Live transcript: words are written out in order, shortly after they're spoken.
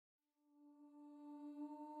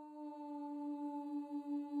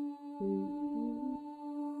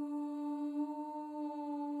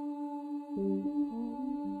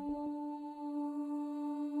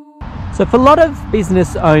So for a lot of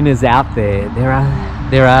business owners out there,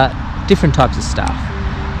 there are different types of staff.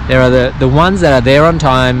 There are the ones that are there on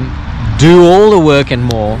time, do all the work and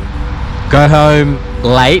more, go home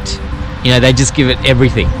late, you know, they just give it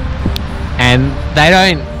everything. And they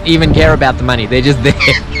don't even care about the money, they're just there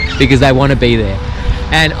because they want to be there.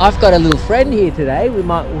 And I've got a little friend here today, who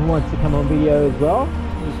wants to come on video as well.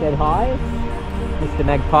 He said hi, Mr.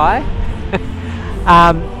 Magpie.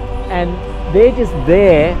 And they're just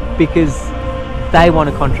there because they want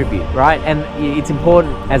to contribute, right? And it's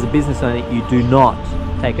important as a business owner you do not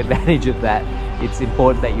take advantage of that. It's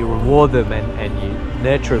important that you reward them and you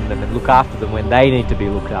nurture them and look after them when they need to be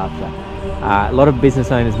looked after. A lot of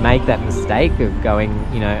business owners make that mistake of going,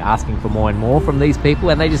 you know, asking for more and more from these people,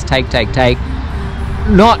 and they just take,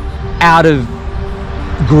 not out of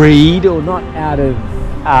greed or not out of,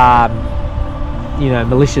 you know,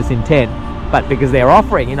 malicious intent, but because they're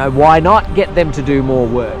offering, you know, why not get them to do more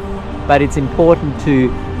work? But it's important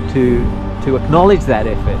to acknowledge that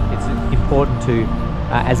effort. It's important to,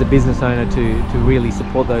 as a business owner, to really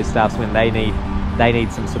support those staffs when they need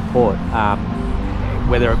some support,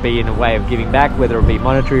 whether it be in a way of giving back, whether it be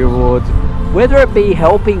monetary rewards, whether it be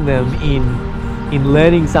helping them in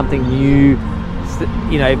learning something new.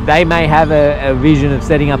 You know, they may have a vision of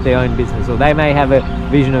setting up their own business, or they may have a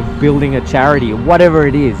vision of building a charity, or whatever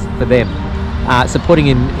it is for them. Supporting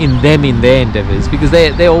in them in their endeavors, because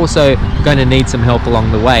they're also going to need some help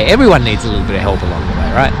along the way. Everyone needs a little bit of help along the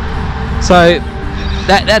way, right? So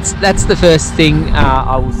that's the first thing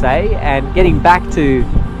I will say. And getting back to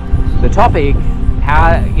the topic,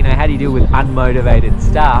 how do you deal with unmotivated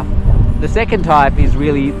staff? The second type is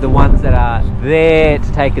really the ones that are there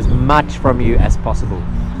to take as much from you as possible.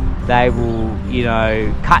 They will, you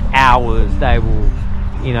know, cut hours. They will,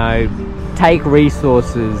 you know, take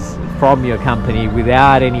resources from your company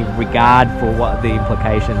without any regard for what the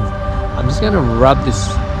implications. I'm just going to rub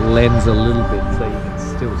this lens a little bit so you can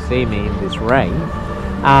still see me in this rain.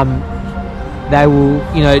 They will,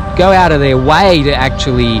 you know, go out of their way to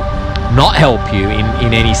actually not help you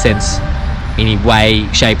in any sense, any way,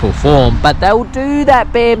 shape or form, but they will do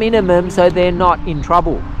that bare minimum so they're not in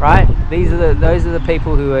trouble, right? Those are the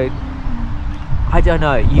people who are, I don't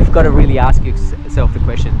know, you've got to really ask yourself the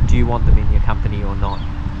question, do you want them in your company or not?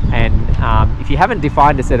 And if you haven't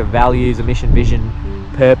defined a set of values, a mission, vision,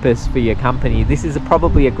 purpose for your company, this is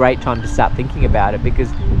probably a great time to start thinking about it,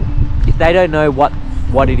 because if they don't know what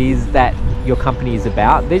it is that your company is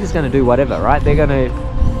about, they're just going to do whatever, right? They're going to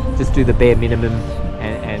just do the bare minimum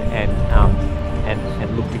and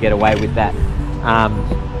look to get away with that.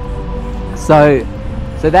 So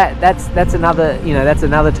that's another, you know, that's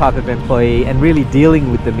another type of employee, and really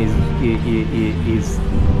dealing with them is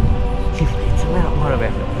it's a lot of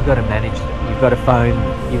effort. You've got to manage them. You've got to phone.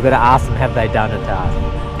 You've got to ask them, have they done a task?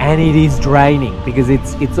 And it is draining, because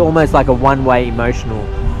it's almost like a one-way emotional.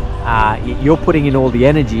 You're putting in all the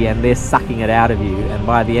energy, and they're sucking it out of you. And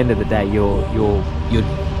by the end of the day, you're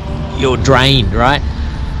drained, right?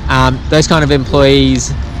 Those kind of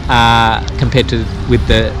employees, compared to with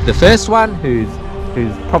the first one, who's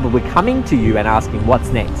probably coming to you and asking what's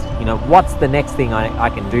next. You know, what's the next thing I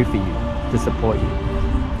can do for you to support you?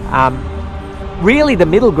 Really, the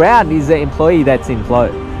middle ground is the employee that's in flow.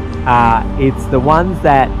 It's the ones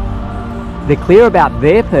that they're clear about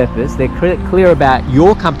their purpose, they're clear about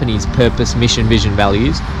your company's purpose, mission, vision,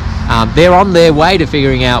 values. They're on their way to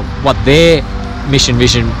figuring out what their mission,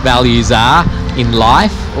 vision, values are in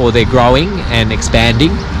life, or they're growing and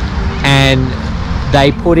expanding, and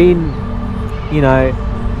they put in, you know,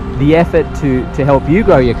 the effort to help you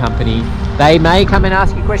grow your company. They may come and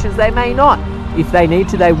ask you questions, they may not. If they need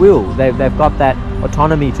to, they will. They've got that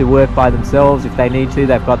autonomy to work by themselves. If they need to,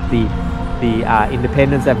 they've got the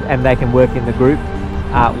independence, and they can work in the group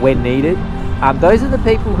when needed. Those are the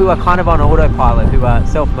people who are kind of on autopilot, who are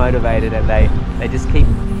self-motivated, and they just keep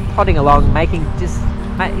plodding along, making just,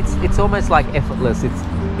 it's almost like effortless.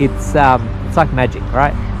 It's like magic,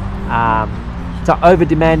 right? It's not over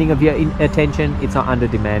demanding of your attention, it's not under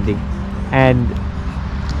demanding. And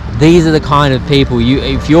these are the kind of people,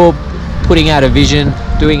 if you're putting out a vision,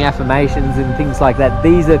 doing affirmations and things like that,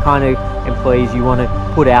 these are the kind of employees you want to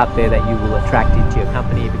put out there that you will attract into your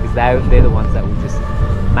company, because they're the ones that will just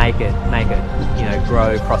make it, you know,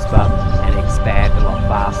 grow, prosper and expand a lot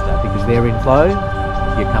faster, because they're in flow,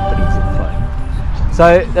 your company's in flow.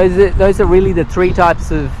 So those are really the three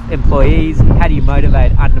types of employees. How do you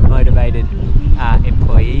motivate undermotivated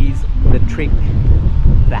employees? The trick,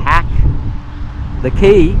 the hack, the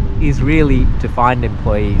key is really to find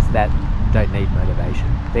employees that don't need motivation.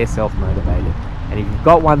 They're self-motivated. And if you've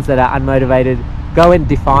got ones that are unmotivated, go and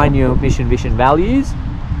define your mission, vision, values,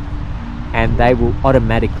 and they will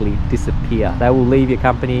automatically disappear. They will leave your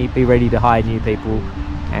company, be ready to hire new people,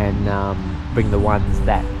 and bring the ones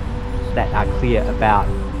that are clear about,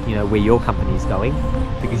 you know, where your company is going,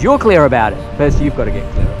 because you're clear about it. First, you've got to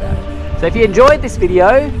get clear about it. So if you enjoyed this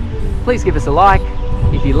video, please give us a like.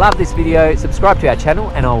 If you love this video, subscribe to our channel,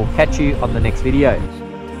 and I will catch you on the next video.